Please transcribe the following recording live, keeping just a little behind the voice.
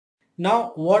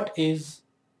Now, what is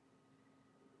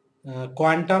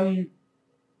quantum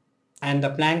and the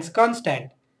Planck's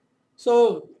constant?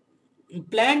 So,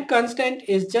 Planck constant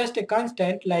is just a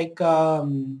constant like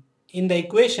in the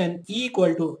equation E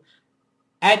equal to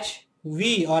h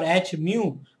v or h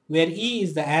mu, where E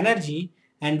is the energy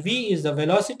and v is the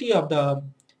velocity of the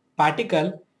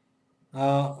particle,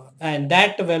 and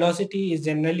that velocity is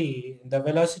generally the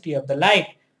velocity of the light.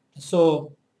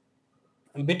 So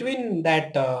between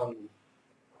that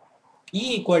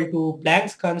E equal to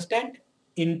Planck's constant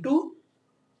into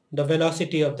the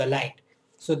velocity of the light.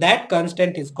 So that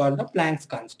constant is called the Planck's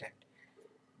constant.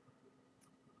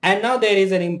 And now there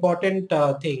is an important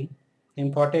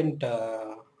important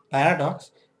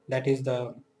paradox, that is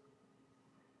the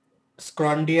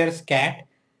Schrodinger's cat.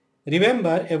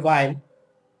 Remember a while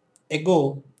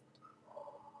ago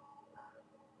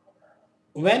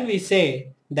when we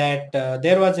say that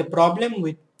there was a problem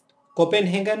with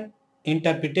Copenhagen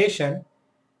interpretation.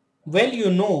 Well,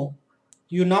 you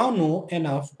now know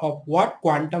enough of what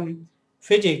quantum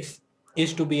physics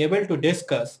is to be able to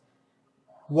discuss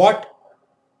what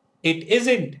it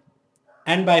isn't.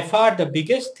 And by far the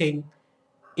biggest thing,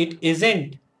 it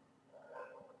isn't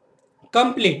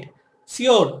complete.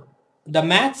 Sure, the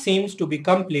math seems to be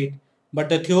complete, but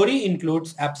the theory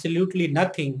includes absolutely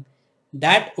nothing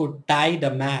that would tie the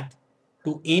math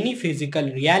to any physical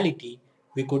reality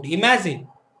we could imagine.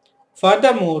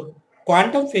 Furthermore,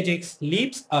 quantum physics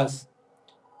leaves us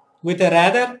with a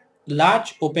rather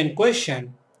large open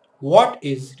question: what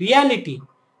is reality?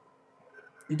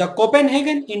 The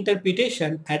Copenhagen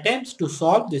interpretation attempts to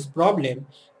solve this problem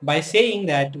by saying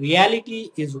that reality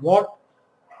is what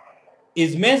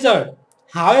is measured.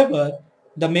 However,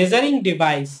 the measuring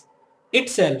device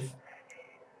itself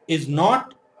is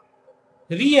not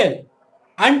real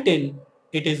until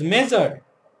it is measured.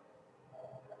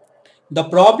 The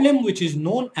problem, which is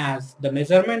known as the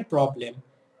measurement problem,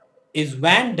 is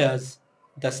when does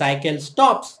the cycle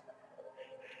stops.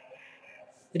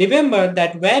 Remember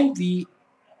that when we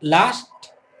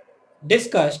last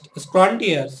discussed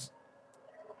Schrödinger,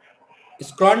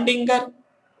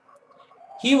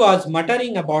 he was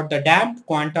muttering about the damned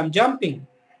quantum jumping.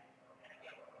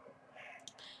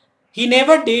 He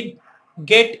never did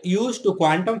get used to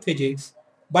quantum physics,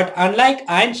 but unlike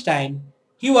Einstein,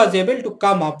 he was able to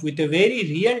come up with a very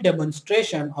real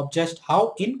demonstration of just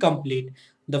how incomplete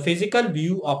the physical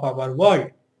view of our world,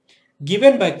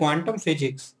 given by quantum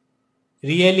physics,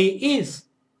 really is.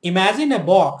 Imagine a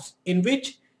box in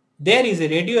which there is a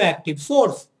radioactive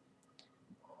source,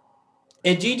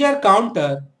 a Geiger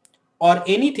counter, or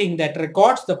anything that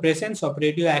records the presence of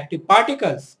radioactive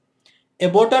particles, a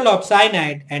bottle of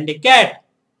cyanide, and a cat.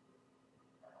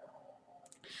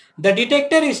 The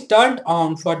detector is turned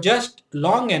on for just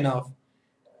long enough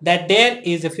that there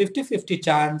is a 50-50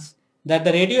 chance that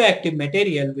the radioactive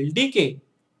material will decay.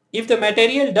 If the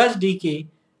material does decay,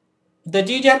 the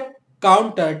Geiger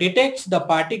counter detects the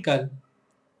particle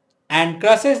and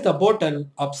crushes the bottle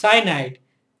of cyanide,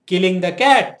 killing the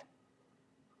cat.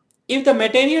 If the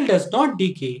material does not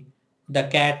decay, the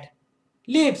cat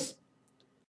lives.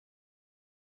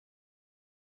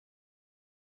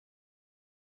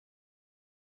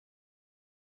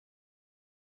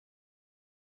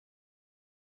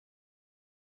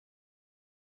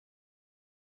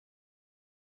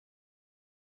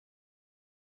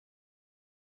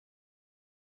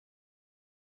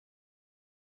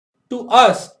 To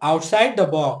us, outside the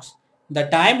box, the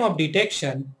time of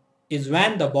detection is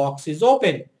when the box is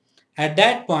open. At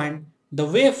that point, the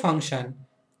wave function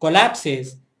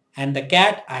collapses and the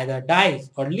cat either dies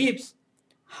or lives.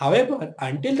 However,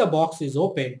 until the box is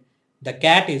opened, the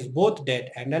cat is both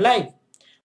dead and alive.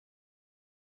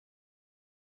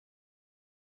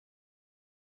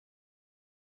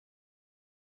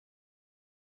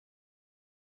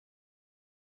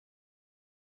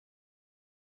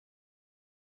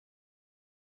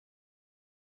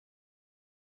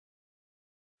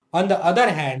 On the other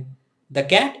hand, the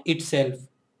cat itself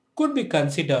could be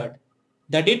considered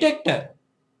the detector.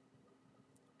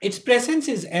 Its presence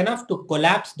is enough to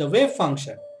collapse the wave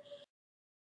function.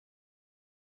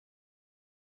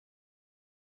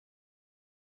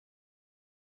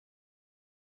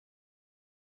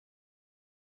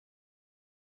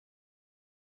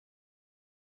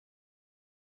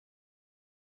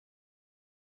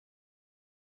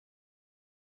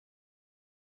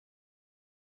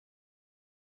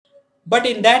 But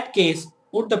in that case,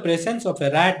 would the presence of a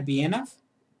rat be enough?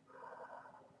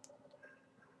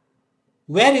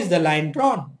 Where is the line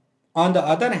drawn? On the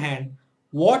other hand,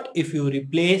 what if you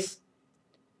replace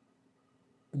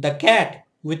the cat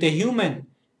with a human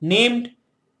named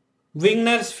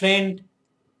Wigner's friend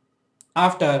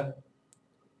after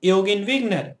Eugen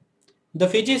Wigner, the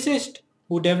physicist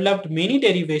who developed many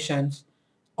derivations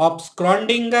of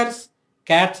Schrodinger's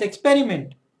cat's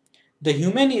experiment. The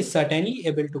human is certainly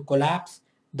able to collapse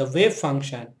the wave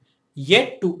function,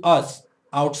 yet to us,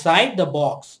 outside the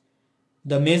box,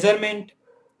 the measurement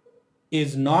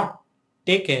is not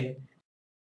taken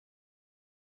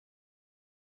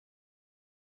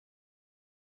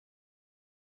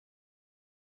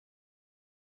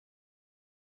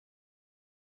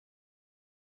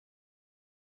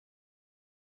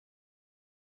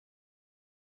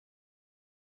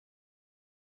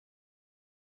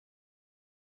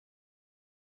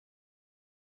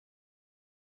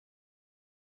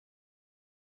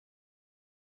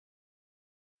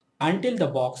until the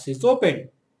box is opened.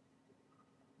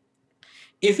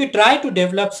 If we try to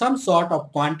develop some sort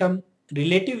of quantum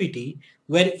relativity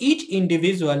where each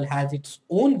individual has its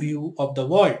own view of the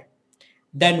world,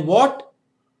 then what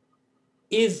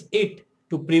is it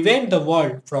to prevent the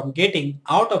world from getting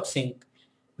out of sync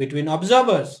between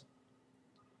observers?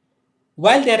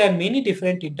 While there are many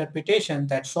different interpretations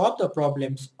that solve the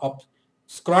problems of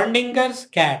Schrodinger's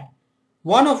cat,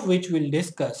 one of which we'll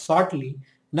discuss shortly,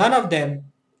 none of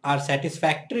them are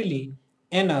satisfactorily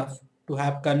enough to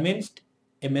have convinced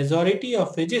a majority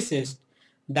of physicists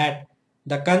that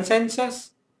the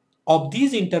consensus of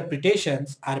these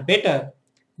interpretations are better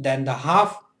than the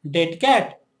half-dead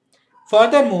cat.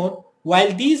 Furthermore,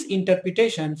 while these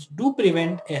interpretations do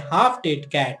prevent a half-dead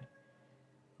cat,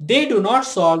 they do not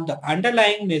solve the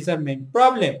underlying measurement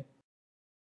problem.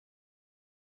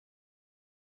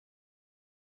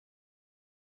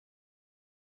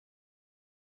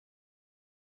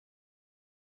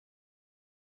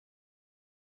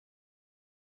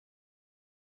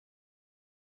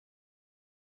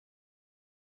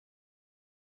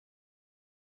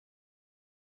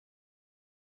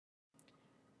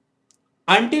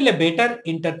 Until a better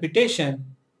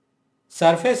interpretation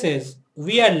surfaces,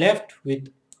 we are left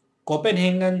with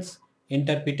Copenhagen's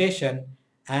interpretation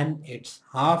and its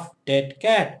half-dead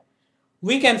cat.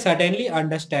 We can certainly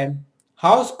understand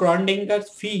how Schrödinger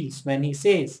feels when he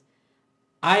says,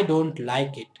 I don't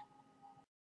like it.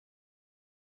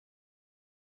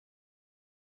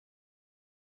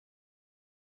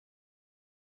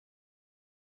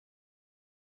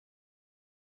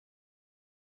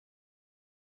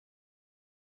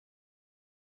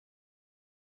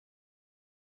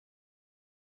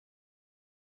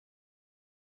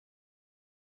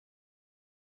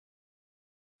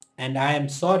 And I am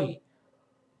sorry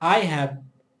have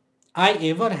I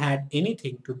ever had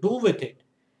anything to do with it.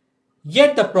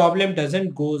 Yet the problem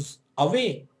doesn't goes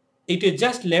away. It is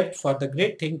just left for the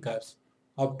great thinkers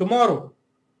of tomorrow.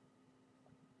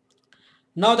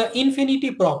 Now the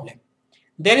infinity problem.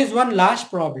 There is one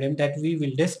last problem that we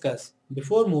will discuss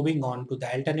before moving on to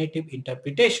the alternative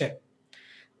interpretation.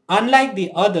 Unlike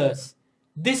the others,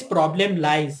 this problem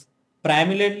lies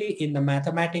primarily in the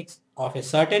mathematics of a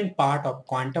certain part of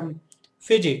quantum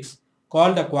physics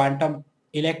called the quantum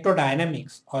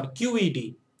electrodynamics or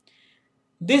QED.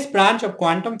 This branch of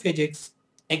quantum physics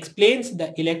explains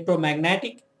the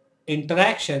electromagnetic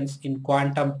interactions in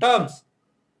quantum terms.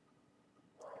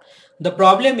 The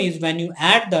problem is when you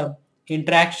add the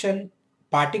interaction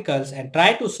particles and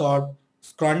try to solve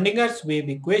Schrodinger's wave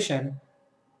equation,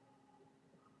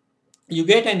 you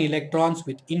get an electrons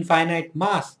with infinite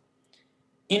mass,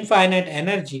 infinite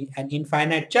energy and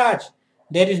infinite charge.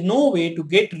 There is no way to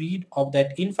get rid of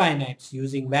that infinites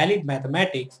using valid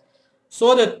mathematics,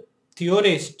 so the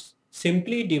theorists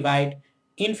simply divide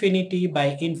infinity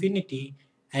by infinity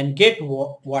and get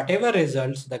whatever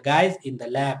results the guys in the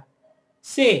lab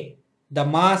say the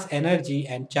mass, energy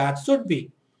and charge should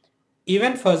be.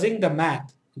 Even fuzzing the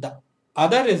math, the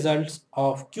other results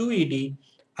of QED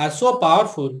are so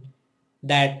powerful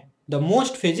that the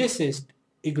most physicists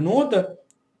ignore the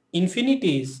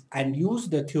infinities and use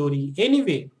the theory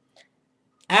anyway.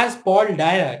 As Paul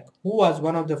Dirac, who was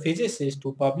one of the physicists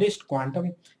who published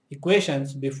quantum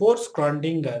equations before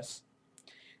Schrodinger's,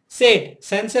 said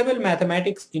sensible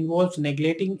mathematics involves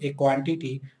neglecting a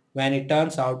quantity when it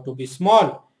turns out to be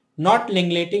small, not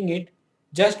neglecting it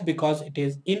just because it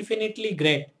is infinitely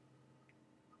great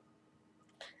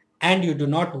and you do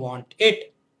not want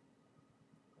it.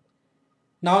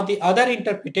 Now the other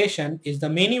interpretation is the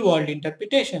many world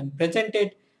interpretation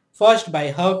presented first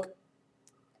by Hugh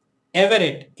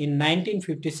Everett in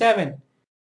 1957.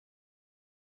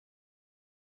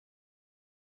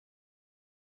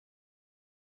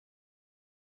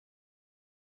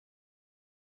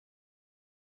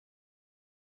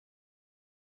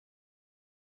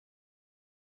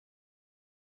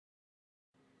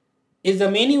 Is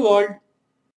the many world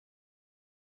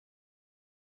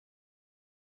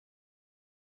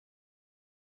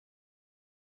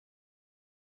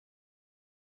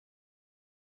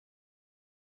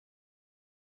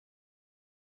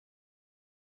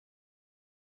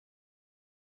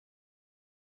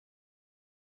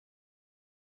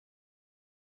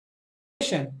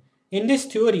in this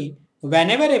theory,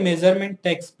 whenever a measurement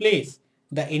takes place,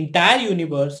 the entire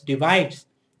universe divides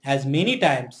as many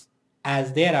times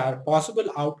as there are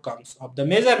possible outcomes of the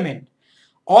measurement.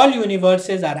 All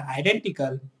universes are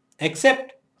identical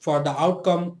except for the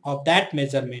outcome of that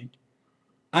measurement.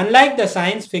 Unlike the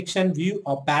science fiction view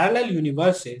of parallel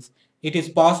universes, it is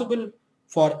possible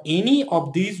for any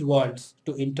of these worlds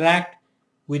to interact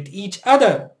with each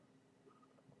other.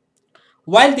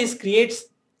 While this creates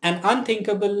an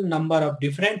unthinkable number of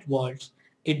different worlds,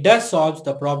 it does solve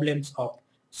the problems of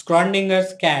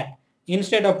Schrodinger's cat.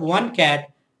 Instead of one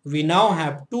cat, we now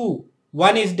have two.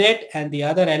 One is dead and the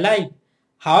other alive.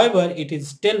 However, it is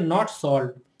still not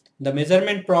solved the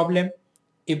measurement problem.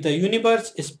 If the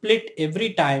universe split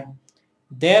every time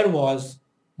there was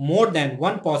more than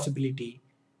one possibility,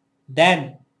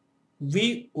 then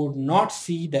we would not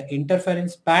see the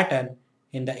interference pattern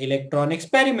in the electron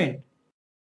experiment.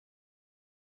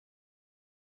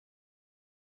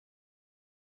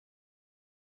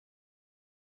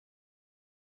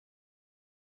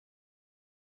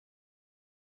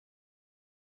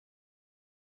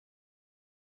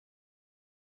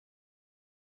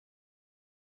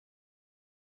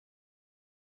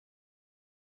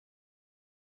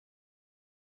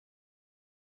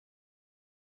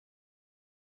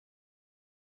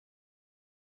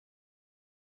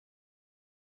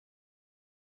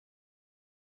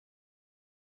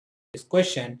 This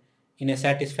question in a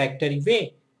satisfactory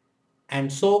way.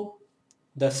 And so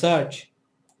the search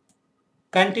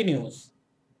continues.